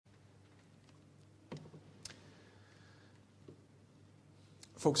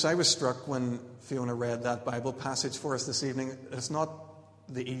Folks, I was struck when Fiona read that Bible passage for us this evening. It's not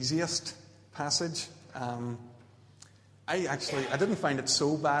the easiest passage. I didn't find it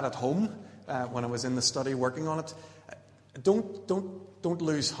so bad at home when I was in the study working on it. Don't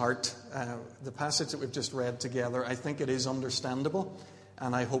lose heart. The passage that we've just read together, I think it is understandable.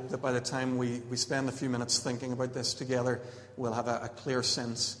 And I hope that by the time we spend a few minutes thinking about this together, we'll have a clear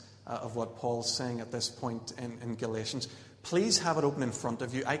sense of what Paul's saying at this point in Galatians. Please have it open in front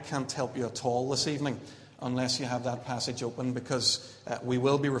of you. I can't help you at all this evening unless you have that passage open, because we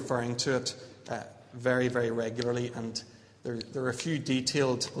will be referring to it very, very regularly. And there are a few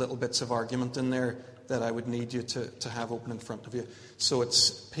detailed little bits of argument in there that I would need you to have open in front of you. So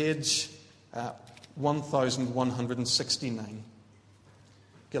it's page 1169.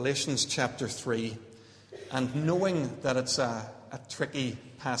 Galatians chapter 3. And knowing that it's a tricky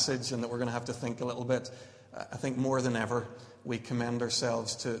passage and that we're going to have to think a little bit, I think more than ever we commend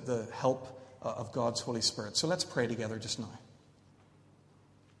ourselves to the help of God's Holy Spirit. So let's pray together just now.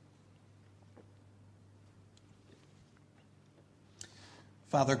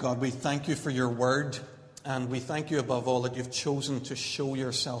 Father God, we thank you for your word, and we thank you above all that you've chosen to show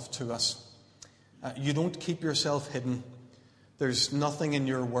yourself to us. You don't keep yourself hidden. There's nothing in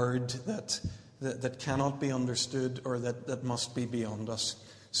your word that cannot be understood or that must be beyond us.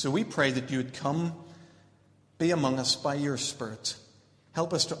 So we pray that you would come, be among us by your Spirit.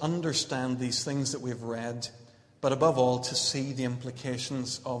 Help us to understand these things that we've read, but above all to see the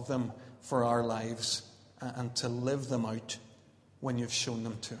implications of them for our lives and to live them out when you've shown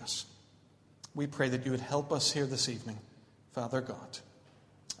them to us. We pray that you would help us here this evening, Father God.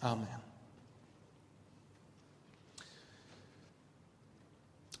 Amen.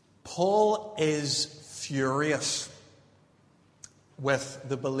 Paul is furious with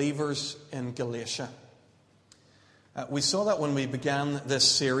the believers in Galatia. We saw that when we began this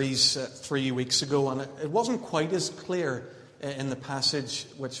series 3 weeks ago, and it wasn't quite as clear in the passage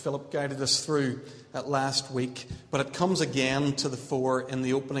which Philip guided us through last week, but it comes again to the fore in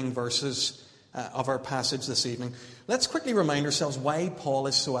the opening verses of our passage this evening. Let's quickly remind ourselves why Paul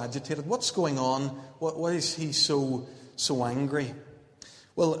is so agitated. What's going on? Why is he so angry?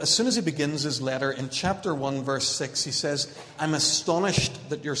 Well, as soon as he begins his letter, in chapter 1, verse 6, he says, "I'm astonished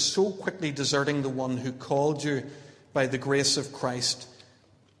that you're so quickly deserting the one who called you by the grace of Christ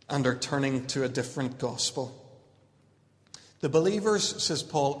and are turning to a different gospel." The believers, says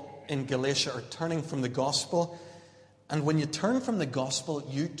Paul, in Galatia are turning from the gospel. And when you turn from the gospel,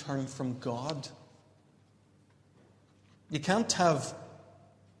 you turn from God. You can't have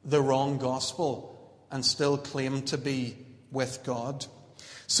the wrong gospel and still claim to be with God.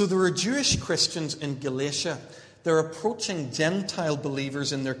 So there are Jewish Christians in Galatia. They're approaching Gentile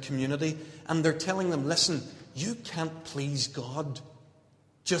believers in their community, and they're telling them, listen, you can't please God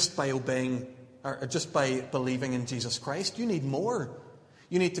just by obeying or just by believing in Jesus Christ. You need more.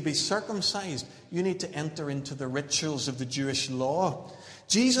 You need to be circumcised. You need to enter into the rituals of the Jewish law.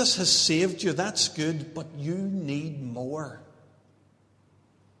 Jesus has saved you. That's good, but you need more.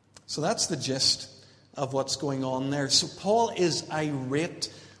 So that's the gist of what's going on there. So Paul is irate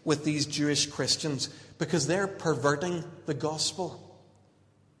with these Jewish Christians because they're perverting the gospel.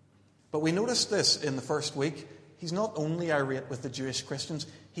 But we noticed this in the first week. He's not only irate with the Jewish Christians,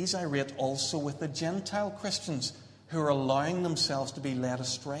 he's irate also with the Gentile Christians who are allowing themselves to be led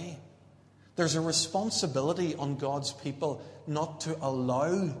astray. There's a responsibility on God's people not to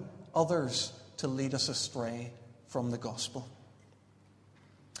allow others to lead us astray from the gospel.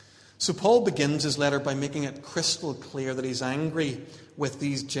 So Paul begins his letter by making it crystal clear that he's angry with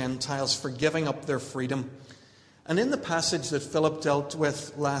these Gentiles for giving up their freedom. And in the passage that Philip dealt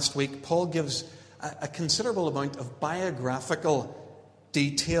with last week, Paul gives a considerable amount of biographical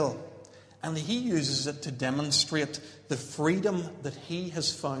detail. And he uses it to demonstrate the freedom that he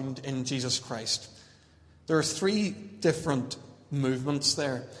has found in Jesus Christ. There are three different movements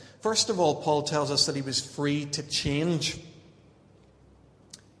there. First of all, Paul tells us that he was free to change.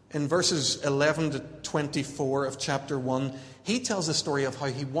 In verses 11 to 24 of chapter 1, he tells the story of how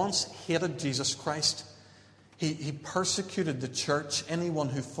he once hated Jesus Christ. He persecuted the church, anyone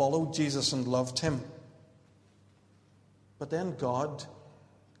who followed Jesus and loved him. But then God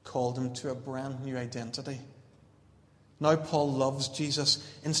called him to a brand new identity. Now Paul loves Jesus.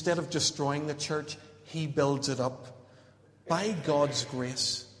 Instead of destroying the church, he builds it up. By God's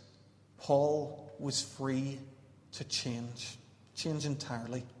grace, Paul was free to change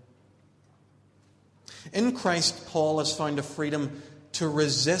entirely. In Christ, Paul has found a freedom to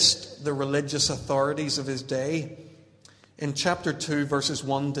resist the religious authorities of his day. In chapter 2, verses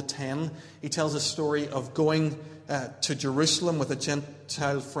 1 to 10, he tells a story of going to Jerusalem with a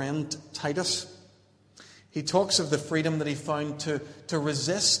Gentile friend, Titus. He talks of the freedom that he found to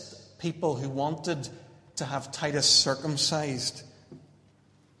resist people who wanted to have Titus circumcised.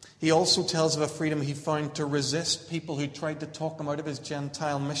 He also tells of a freedom he found to resist people who tried to talk him out of his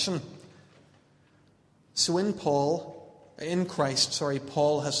Gentile mission. So in Christ,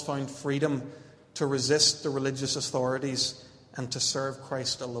 Paul has found freedom to resist the religious authorities and to serve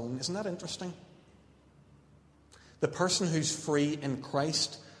Christ alone. Isn't that interesting? The person who's free in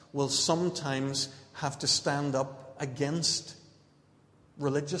Christ will sometimes have to stand up against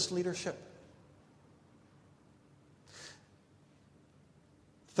religious leadership.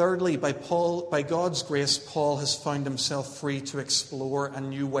 Thirdly, by God's grace, Paul has found himself free to explore a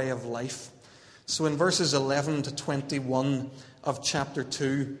new way of life. So in verses 11 to 21 of chapter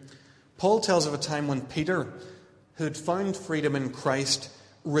 2, Paul tells of a time when Peter, who had found freedom in Christ,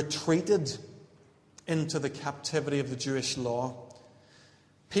 retreated into the captivity of the Jewish law.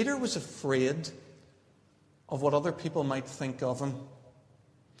 Peter was afraid of what other people might think of him.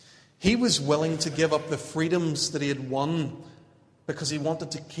 He was willing to give up the freedoms that he had won because he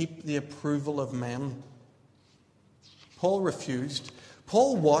wanted to keep the approval of men. Paul refused.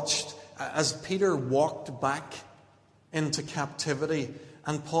 Paul watched as Peter walked back into captivity,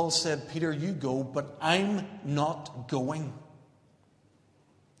 and Paul said, "Peter, you go, but I'm not going."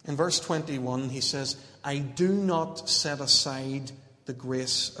 In verse 21, he says, "I do not set aside the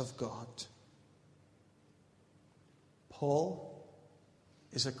grace of God." Paul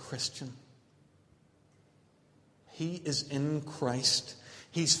is a Christian. He is in Christ.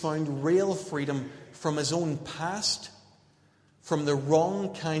 He's found real freedom from his own past, from the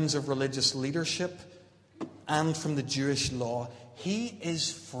wrong kinds of religious leadership, and from the Jewish law. He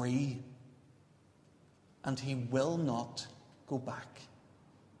is free, and he will not go back.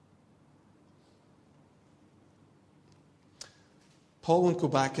 Paul won't go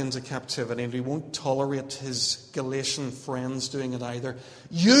back into captivity, and he won't tolerate his Galatian friends doing it either.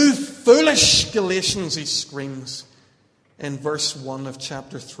 "You foolish Galatians," he screams in verse 1 of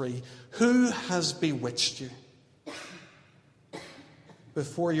chapter 3. "Who has bewitched you?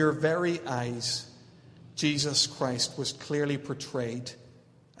 Before your very eyes, Jesus Christ was clearly portrayed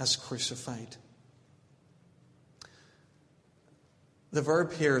as crucified." The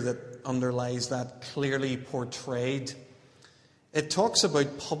verb here that underlies that, clearly portrayed, it talks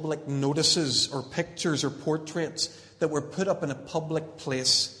about public notices or pictures or portraits that were put up in a public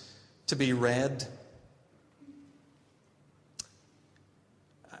place to be read.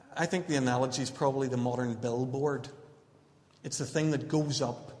 I think the analogy is probably the modern billboard. It's the thing that goes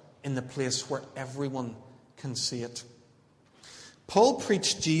up in the place where everyone can see it. Paul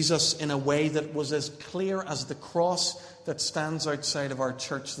preached Jesus in a way that was as clear as the cross that stands outside of our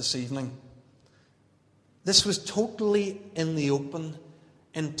church this evening. This was totally in the open,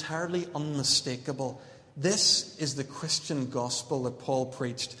 entirely unmistakable. This is the Christian gospel that Paul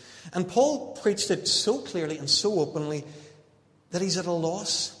preached. And Paul preached it so clearly and so openly that he's at a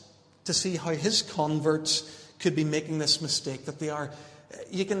loss to see how his converts could be making this mistake that they are.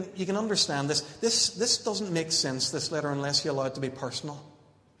 You can understand this. This doesn't make sense, this letter, unless you allow it to be personal.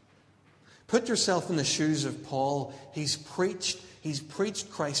 Put yourself in the shoes of Paul. He's preached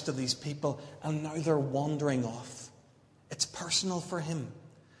Christ to these people, and now they're wandering off. It's personal for him.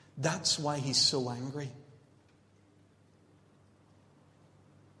 That's why he's so angry.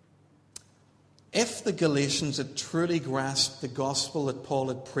 If the Galatians had truly grasped the gospel that Paul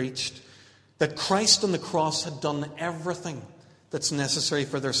had preached, that Christ on the cross had done everything that's necessary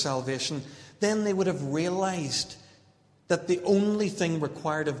for their salvation, then they would have realized that the only thing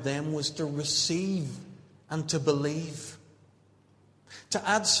required of them was to receive and to believe. To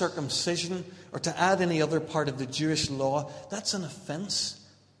add circumcision or to add any other part of the Jewish law, that's an offense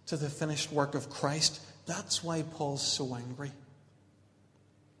to the finished work of Christ. That's why Paul's so angry.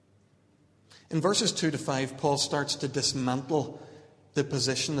 In verses 2 to 5, Paul starts to dismantle the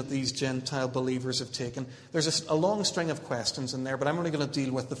position that these Gentile believers have taken. There's a long string of questions in there, but I'm only going to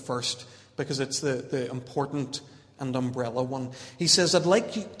deal with the first because it's the important and umbrella one. He says, "I'd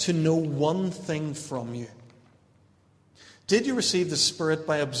like you to know one thing from you. Did you receive the Spirit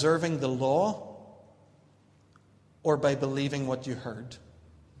by observing the law or by believing what you heard?"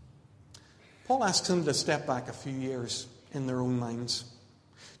 Paul asks them to step back a few years in their own minds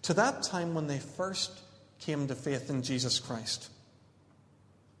to that time when they first came to faith in Jesus Christ.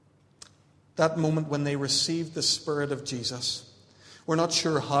 That moment when they received the Spirit of Jesus. We're not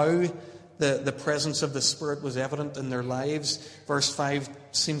sure how the presence of the Spirit was evident in their lives. Verse 5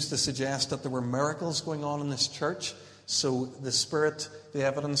 seems to suggest that there were miracles going on in this church. So the Spirit, the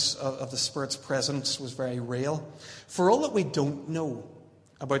evidence of the Spirit's presence was very real. For all that we don't know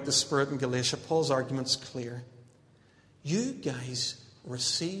about the Spirit in Galatia, Paul's argument's clear. You guys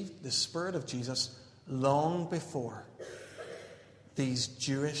received the Spirit of Jesus long before these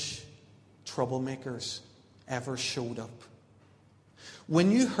Jewish troublemakers ever showed up.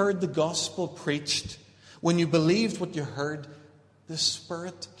 When you heard the gospel preached, when you believed what you heard, the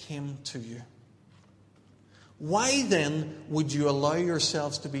Spirit came to you. Why then would you allow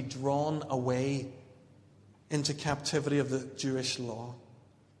yourselves to be drawn away into captivity of the Jewish law?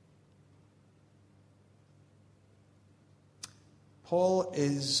 Paul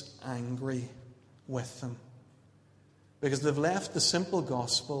is angry with them because they've left the simple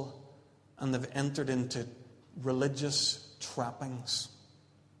gospel and they've entered into religious trappings.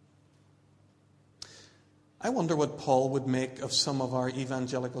 I wonder what Paul would make of some of our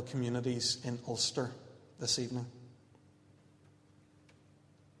evangelical communities in Ulster this evening.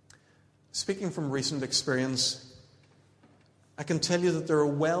 Speaking from recent experience, I can tell you that there are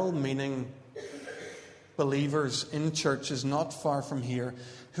well-meaning believers in churches not far from here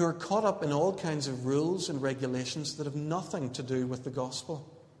who are caught up in all kinds of rules and regulations that have nothing to do with the gospel.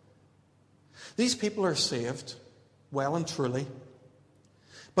 These people are saved, well and truly,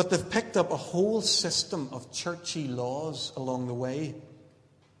 but they've picked up a whole system of churchy laws along the way.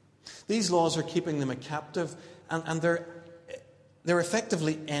 These laws are keeping them a captive, and they're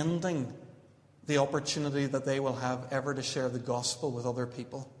effectively ending the opportunity that they will have ever to share the gospel with other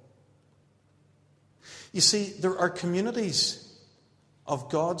people. You see, there are communities of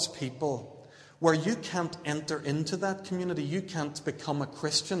God's people where you can't enter into that community. You can't become a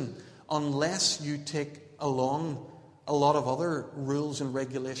Christian unless you take along a lot of other rules and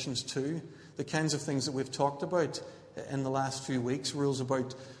regulations too. The kinds of things that we've talked about in the last few weeks. Rules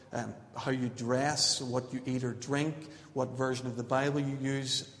about how you dress, what you eat or drink, what version of the Bible you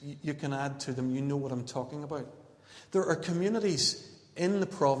use. You can add to them. You know what I'm talking about. There are communities in the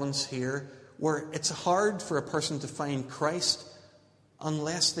province here where it's hard for a person to find Christ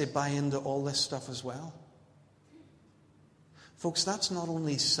unless they buy into all this stuff as well. Folks, that's not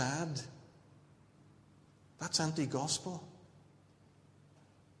only sad, that's anti-gospel.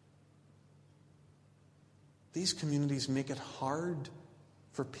 These communities make it hard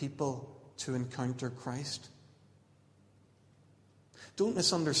for people to encounter Christ. Don't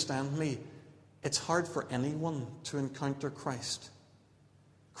misunderstand me. It's hard for anyone to encounter Christ.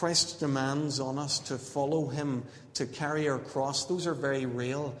 Christ's demands on us to follow him, to carry our cross, those are very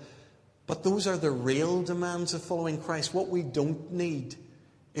real. But those are the real demands of following Christ. What we don't need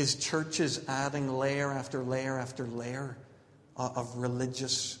is churches adding layer after layer after layer of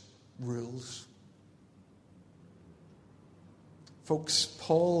religious rules. Folks,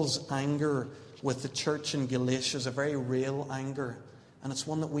 Paul's anger with the church in Galatia is a very real anger, and it's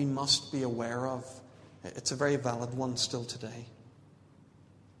one that we must be aware of. It's a very valid one still today.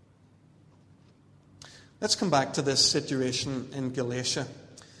 Let's come back to this situation in Galatia.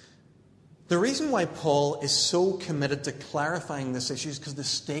 The reason why Paul is so committed to clarifying this issue is because the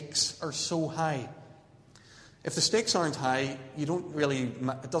stakes are so high. If the stakes aren't high,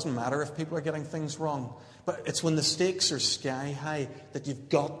 it doesn't matter if people are getting things wrong. But it's when the stakes are sky high that you've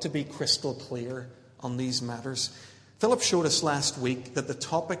got to be crystal clear on these matters. Philip showed us last week that the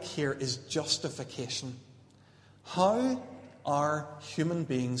topic here is justification. How are human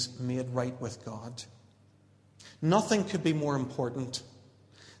beings made right with God? Nothing could be more important.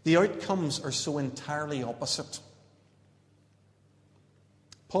 The outcomes are so entirely opposite.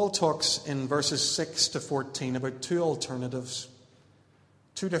 Paul talks in verses 6 to 14 about two alternatives,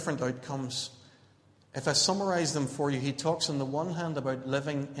 two different outcomes. If I summarize them for you, he talks on the one hand about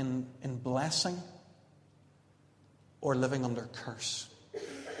living in blessing or living under curse.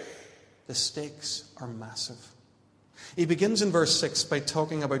 The stakes are massive. He begins in verse 6 by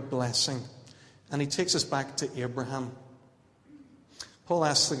talking about blessing. And he takes us back to Abraham. Paul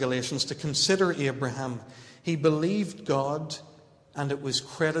asks the Galatians to consider Abraham. He believed God, and it was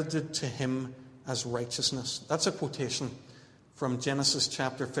credited to him as righteousness. That's a quotation from Genesis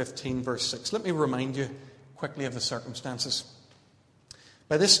chapter 15, verse 6. Let me remind you quickly of the circumstances.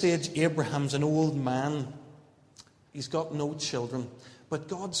 By this stage, Abraham's an old man. He's got no children. But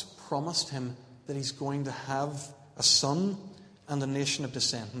God's promised him that he's going to have a son and a nation of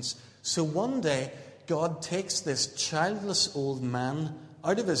descendants. So one day, God takes this childless old man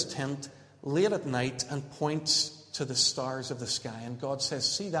out of his tent late at night and points to the stars of the sky. And God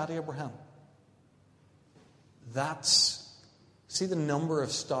says, "See that, Abraham? See the number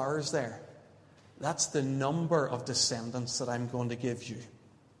of stars there? That's the number of descendants that I'm going to give you."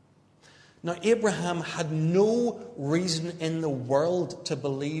 Now, Abraham had no reason in the world to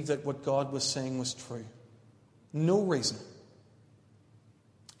believe that what God was saying was true. No reason.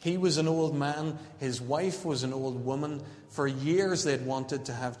 He was an old man. His wife was an old woman. For years they'd wanted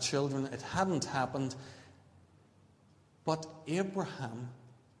to have children. It hadn't happened. But Abraham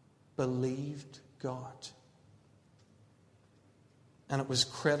believed God. And it was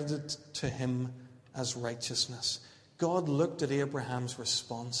credited to him as righteousness. God looked at Abraham's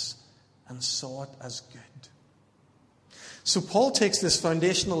response and saw it as good. So Paul takes this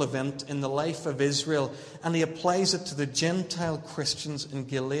foundational event in the life of Israel and he applies it to the Gentile Christians in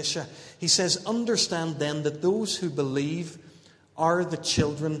Galatia. He says, understand then that those who believe are the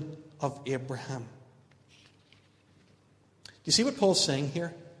children of Abraham. Do you see what Paul's saying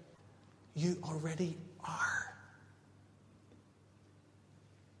here? You already are.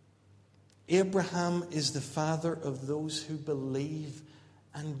 Abraham is the father of those who believe,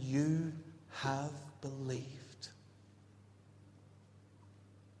 and you have believed.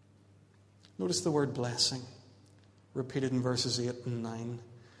 Notice the word blessing, repeated in verses 8 and 9.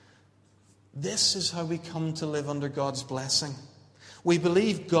 This is how we come to live under God's blessing. We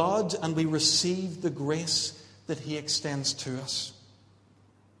believe God and we receive the grace that He extends to us.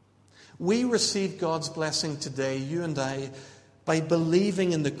 We receive God's blessing today, you and I, by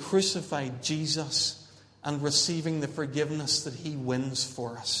believing in the crucified Jesus and receiving the forgiveness that He wins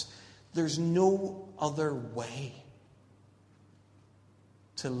for us. There's no other way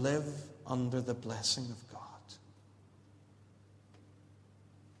to live under the blessing of God.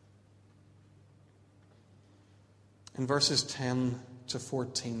 In verses 10 to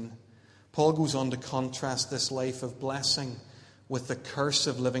 14, Paul goes on to contrast this life of blessing with the curse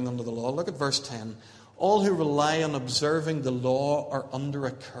of living under the law. Look at verse 10. All who rely on observing the law are under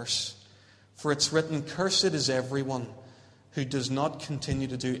a curse. For it's written, cursed is everyone who does not continue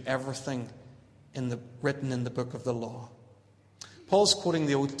to do everything written in the book of the law. Paul's quoting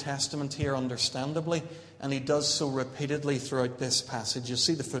the Old Testament here understandably, and he does so repeatedly throughout this passage. You'll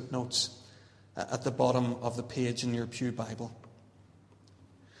see the footnotes at the bottom of the page in your Pew Bible.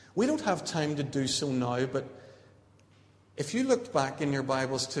 We don't have time to do so now, but if you looked back in your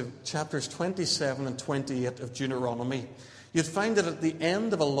Bibles to chapters 27 and 28 of Deuteronomy, you'd find that at the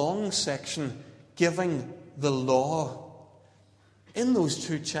end of a long section giving the law, in those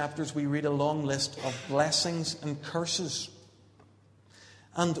two chapters we read a long list of blessings and curses.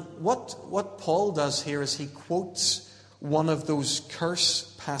 And what Paul does here is he quotes one of those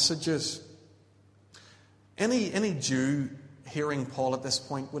curse passages. Any Jew hearing Paul at this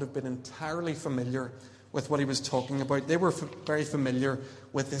point would have been entirely familiar with what he was talking about. They were very familiar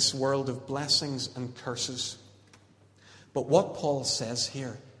with this world of blessings and curses. But what Paul says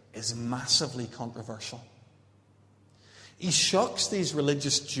here is massively controversial. He shocks these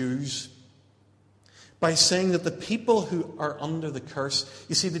religious Jews by saying that the people who are under the curse,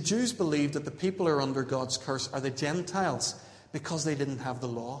 you see, the Jews believed that the people who are under God's curse are the Gentiles because they didn't have the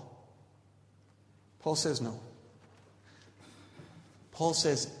law. Paul says no. Paul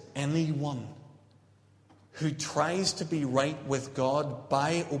says anyone who tries to be right with God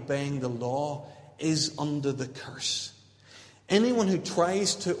by obeying the law is under the curse. Anyone who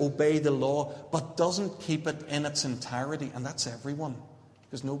tries to obey the law but doesn't keep it in its entirety, and that's everyone,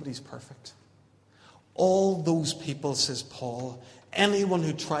 because nobody's perfect. All those people, says Paul, anyone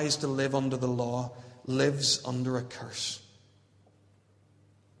who tries to live under the law lives under a curse.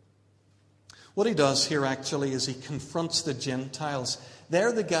 What he does here actually is he confronts the Gentiles.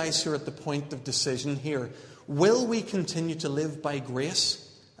 They're the guys who are at the point of decision here. Will we continue to live by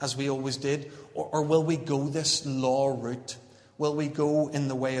grace, as we always did, or will we go this law route? Will we go in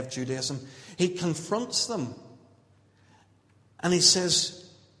the way of Judaism? He confronts them. And he says,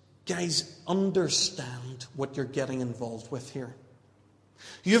 guys, understand what you're getting involved with here.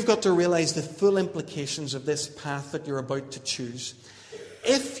 You've got to realize the full implications of this path that you're about to choose.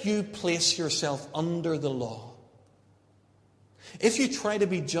 If you place yourself under the law, if you try to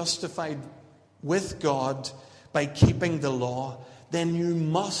be justified with God by keeping the law, then you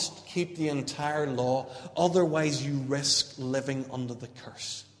must keep the entire law. Otherwise, you risk living under the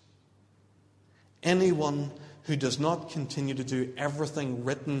curse. Anyone who does not continue to do everything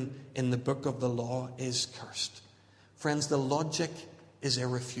written in the book of the law is cursed. Friends, the logic is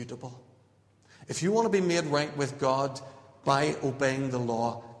irrefutable. If you want to be made right with God by obeying the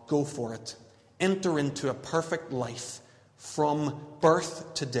law, go for it. Enter into a perfect life from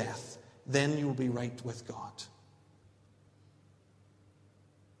birth to death. Then you will be right with God.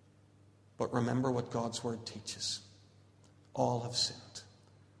 But remember what God's word teaches. All have sinned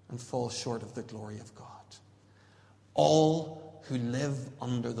and fall short of the glory of God. All who live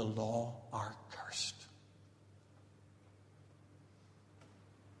under the law are cursed.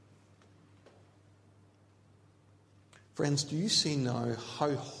 Friends, do you see now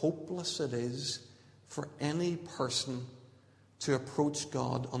how hopeless it is for any person to approach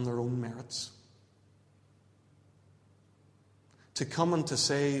God on their own merits? To come and to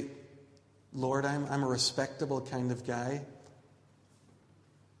say, Lord, I'm a respectable kind of guy.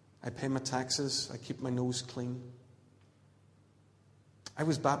 I pay my taxes. I keep my nose clean. I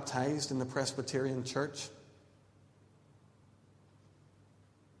was baptized in the Presbyterian Church.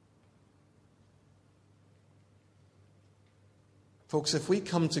 Folks, if we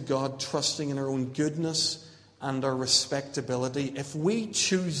come to God trusting in our own goodness and our respectability, if we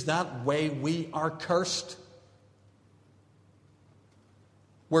choose that way, we are cursed.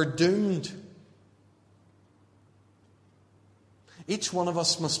 We're doomed. Each one of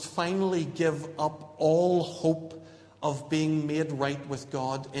us must finally give up all hope of being made right with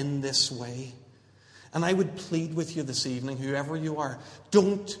God in this way. And I would plead with you this evening, whoever you are,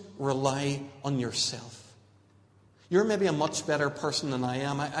 don't rely on yourself. You're maybe a much better person than I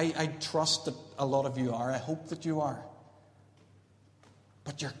am. I trust that a lot of you are. I hope that you are.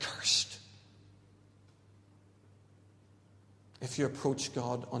 But you're cursed if you approach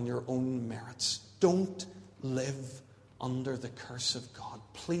God on your own merits. Don't live under the curse of God.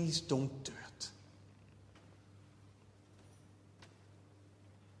 Please don't do it.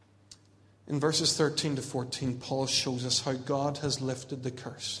 In verses 13 to 14, Paul shows us how God has lifted the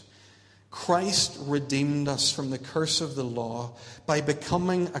curse. Christ redeemed us from the curse of the law by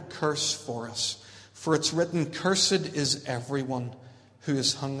becoming a curse for us. For it's written, "Cursed is everyone who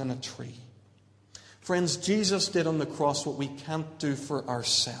is hung on a tree." Friends, Jesus did on the cross what we can't do for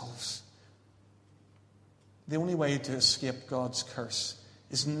ourselves. The only way to escape God's curse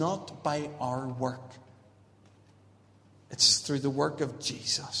is not by our work. It's through the work of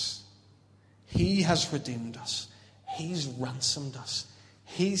Jesus. He has redeemed us. He's ransomed us.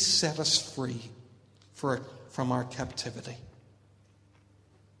 He's set us free from our captivity.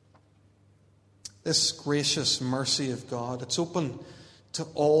 This gracious mercy of God, it's open to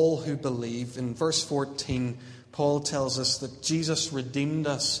all who believe. In verse 14, Paul tells us that Jesus redeemed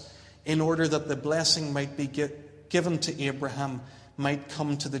us in order that the blessing might be given to Abraham might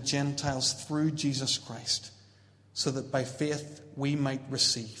come to the Gentiles through Jesus Christ, so that by faith we might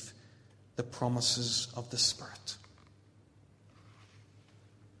receive the promises of the Spirit.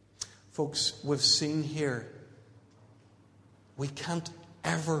 Folks, we've seen here, we can't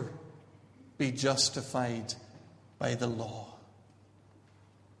ever be justified by the law.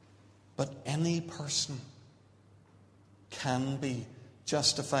 But any person can be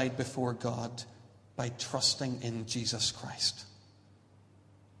justified before God by trusting in Jesus Christ.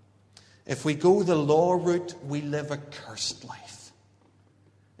 If we go the law route, we live a cursed life.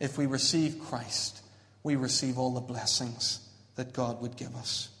 If we receive Christ, we receive all the blessings that God would give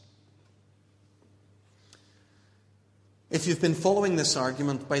us. If you've been following this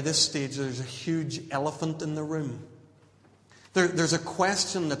argument, by this stage there's a huge elephant in the room. There's a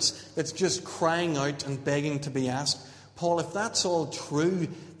question that's just crying out and begging to be asked. Paul, if that's all true,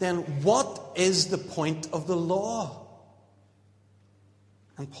 then what is the point of the law?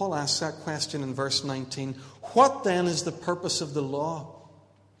 And Paul asks that question in verse 19. What then is the purpose of the law?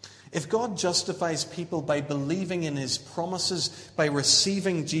 If God justifies people by believing in His promises, by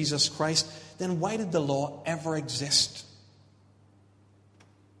receiving Jesus Christ, then why did the law ever exist?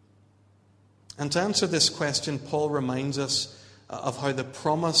 And to answer this question, Paul reminds us of how the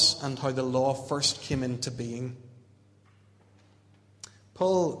promise and how the law first came into being.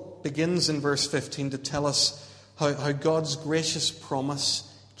 Paul begins in verse 15 to tell us how God's gracious promise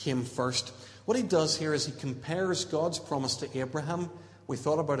came first. What he does here is he compares God's promise to Abraham. We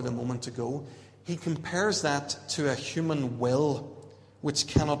thought about it a moment ago. He compares that to a human will which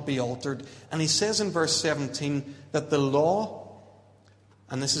cannot be altered. And he says in verse 17 that the law,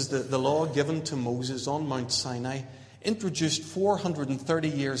 and this is the law given to Moses on Mount Sinai, introduced 430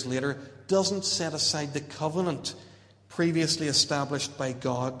 years later, doesn't set aside the covenant previously established by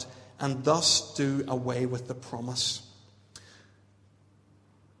God and thus do away with the promise.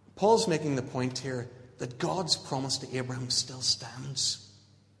 Paul's making the point here that God's promise to Abraham still stands.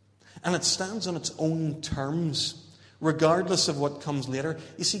 And it stands on its own terms, regardless of what comes later.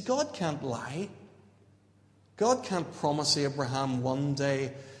 You see, God can't lie. God can't promise Abraham one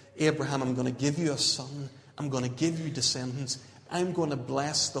day, Abraham, I'm going to give you a son. I'm going to give you descendants. I'm going to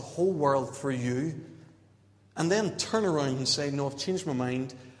bless the whole world through you. And then turn around and say, no, I've changed my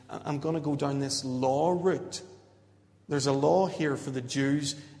mind. I'm going to go down this law route. There's a law here for the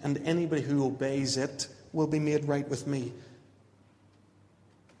Jews, and anybody who obeys it will be made right with me.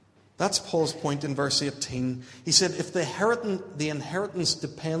 That's Paul's point in verse 18. He said, if the inheritance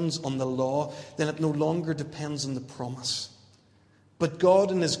depends on the law, then it no longer depends on the promise. But God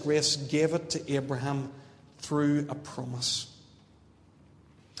in His grace gave it to Abraham through a promise.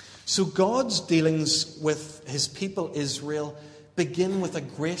 So God's dealings with His people Israel begin with a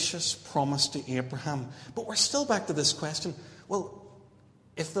gracious promise to Abraham. But we're still back to this question. Well,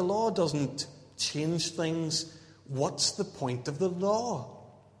 if the law doesn't change things, what's the point of the law?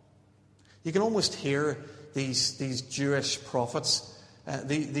 You can almost hear these Jewish prophets,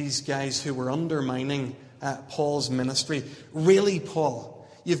 these guys who were undermining Paul's ministry. Really, Paul,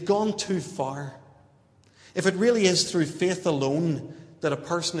 you've gone too far. If it really is through faith alone that a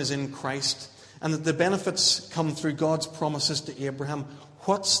person is in Christ and that the benefits come through God's promises to Abraham,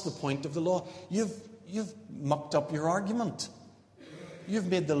 what's the point of the law? You've mucked up your argument. You've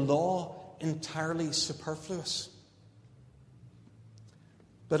made the law entirely superfluous.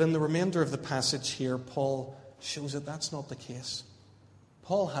 But in the remainder of the passage here, Paul shows that that's not the case.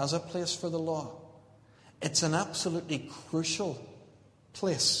 Paul has a place for the law. It's an absolutely crucial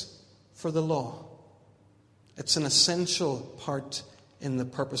place for the law. It's an essential part in the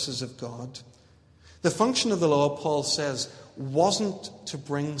purposes of God. The function of the law, Paul says, wasn't to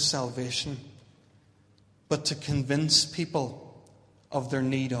bring salvation, but to convince people of their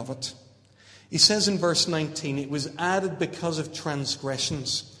need of it. He says in verse 19, it was added because of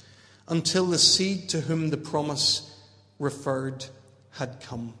transgressions, until the seed to whom the promise referred had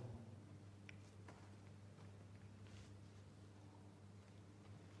come.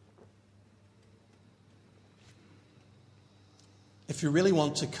 If you really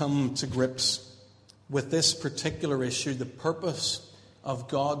want to come to grips with this particular issue, the purpose of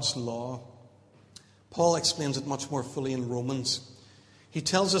God's law, Paul explains it much more fully in Romans. He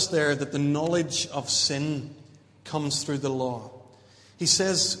tells us there that the knowledge of sin comes through the law. He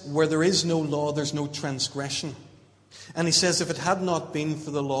says, where there is no law, there's no transgression. And he says, if it had not been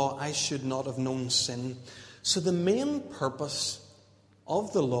for the law, I should not have known sin. So the main purpose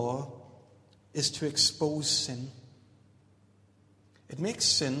of the law is to expose sin. It makes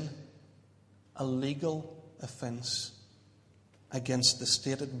sin a legal offense against the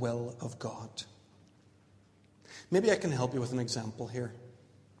stated will of God. Maybe I can help you with an example here.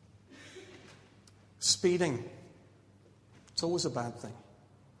 Speeding. It's always a bad thing.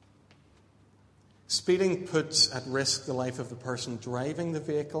 Speeding puts at risk the life of the person driving the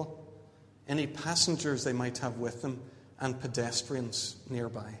vehicle, any passengers they might have with them, and pedestrians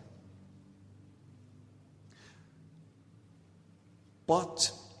nearby.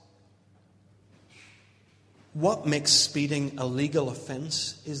 But what makes speeding a legal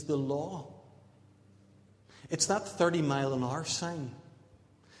offense is the law. It's that 30-mile-an-hour sign.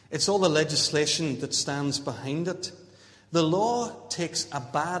 It's all the legislation that stands behind it. The law takes a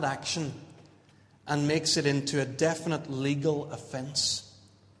bad action and makes it into a definite legal offense.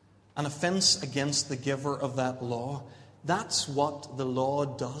 An offense against the giver of that law. That's what the law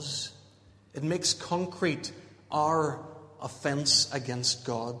does. It makes concrete our offense against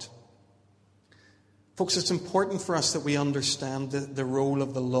God. Folks, it's important for us that we understand the role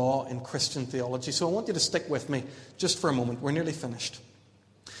of the law in Christian theology. So I want you to stick with me just for a moment. We're nearly finished.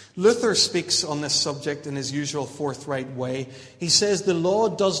 Luther speaks on this subject in his usual forthright way. He says the law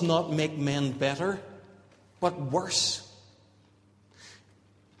does not make men better, but worse.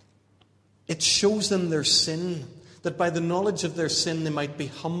 It shows them their sin, that by the knowledge of their sin they might be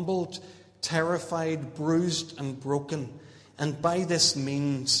humbled, terrified, bruised, and broken, and by this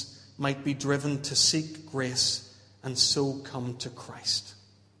means might be driven to seek grace and so come to Christ.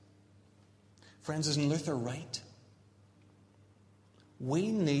 Friends, isn't Luther right?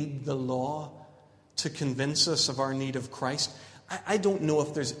 We need the law to convince us of our need of Christ. I don't know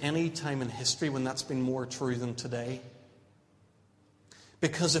if there's any time in history when that's been more true than today.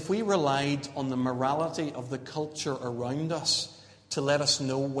 Because if we relied on the morality of the culture around us to let us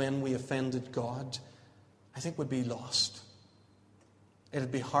know when we offended God, I think we'd be lost.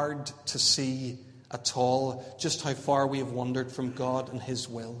 It'd be hard to see at all just how far we have wandered from God and His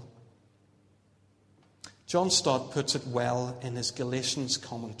will. John Stott puts it well in his Galatians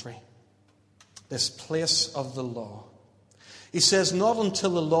commentary. This place of the law. He says, not until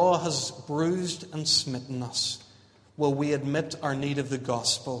the law has bruised and smitten us will we admit our need of the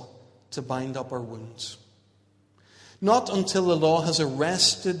gospel to bind up our wounds. Not until the law has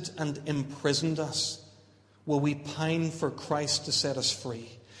arrested and imprisoned us will we pine for Christ to set us free.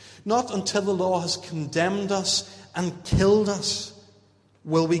 Not until the law has condemned us and killed us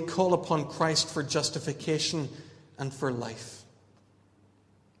will we call upon Christ for justification and for life.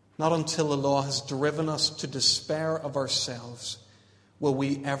 Not until the law has driven us to despair of ourselves will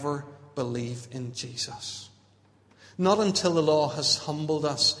we ever believe in Jesus. Not until the law has humbled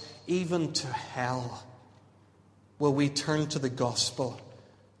us even to hell will we turn to the gospel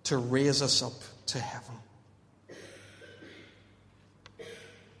to raise us up to heaven.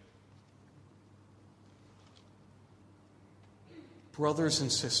 Brothers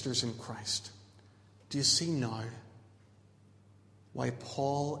and sisters in Christ, do you see now why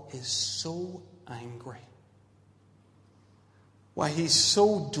Paul is so angry? Why he's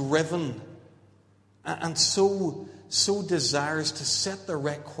so driven and so desires to set the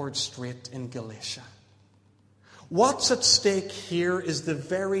record straight in Galatia. What's at stake here is the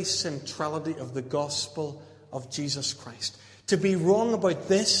very centrality of the gospel of Jesus Christ. To be wrong about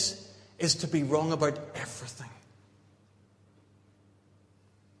this is to be wrong about everything.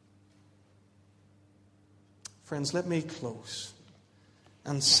 Friends, let me close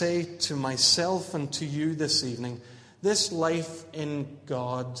and say to myself and to you this evening, this life in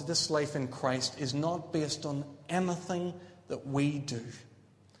God, this life in Christ is not based on anything that we do.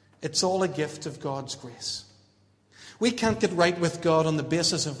 It's all a gift of God's grace. We can't get right with God on the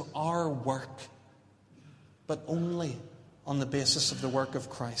basis of our work, but only on the basis of the work of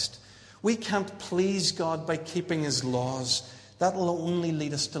Christ. We can't please God by keeping His laws. That will only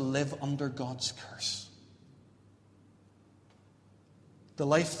lead us to live under God's curse. The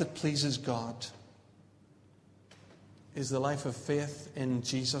life that pleases God is the life of faith in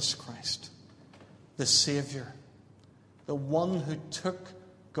Jesus Christ, the Savior, the one who took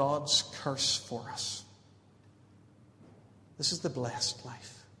God's curse for us. This is the blessed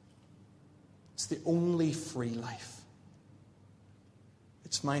life. It's the only free life.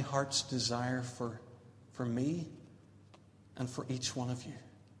 It's my heart's desire for me and for each one of you.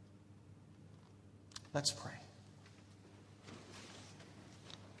 Let's pray.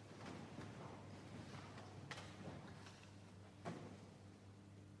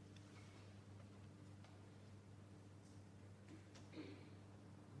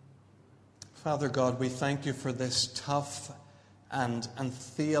 Father God, we thank you for this tough and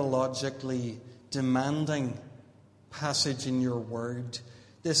theologically demanding passage in your word.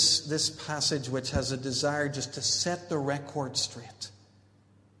 This passage which has a desire just to set the record straight.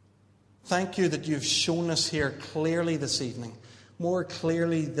 Thank you that you've shown us here clearly this evening, more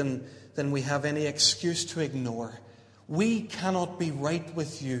clearly than we have any excuse to ignore. We cannot be right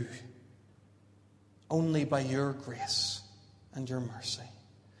with you only by your grace and your mercy.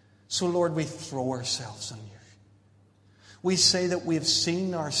 So, Lord, we throw ourselves on you. We say that we have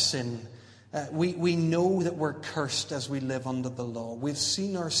seen our sin. We know that we're cursed as we live under the law. We've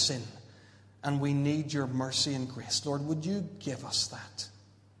seen our sin, and we need your mercy and grace. Lord, would you give us that?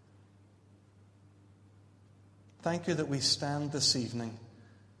 Thank you that we stand this evening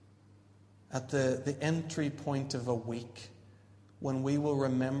at the entry point of a week when we will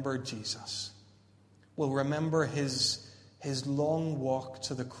remember Jesus. We'll remember his long walk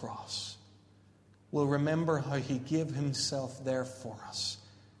to the cross. We'll remember how he gave himself there for us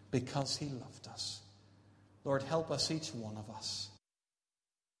because he loved us. Lord, help us, each one of us,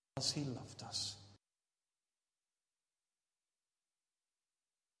 because he loved us.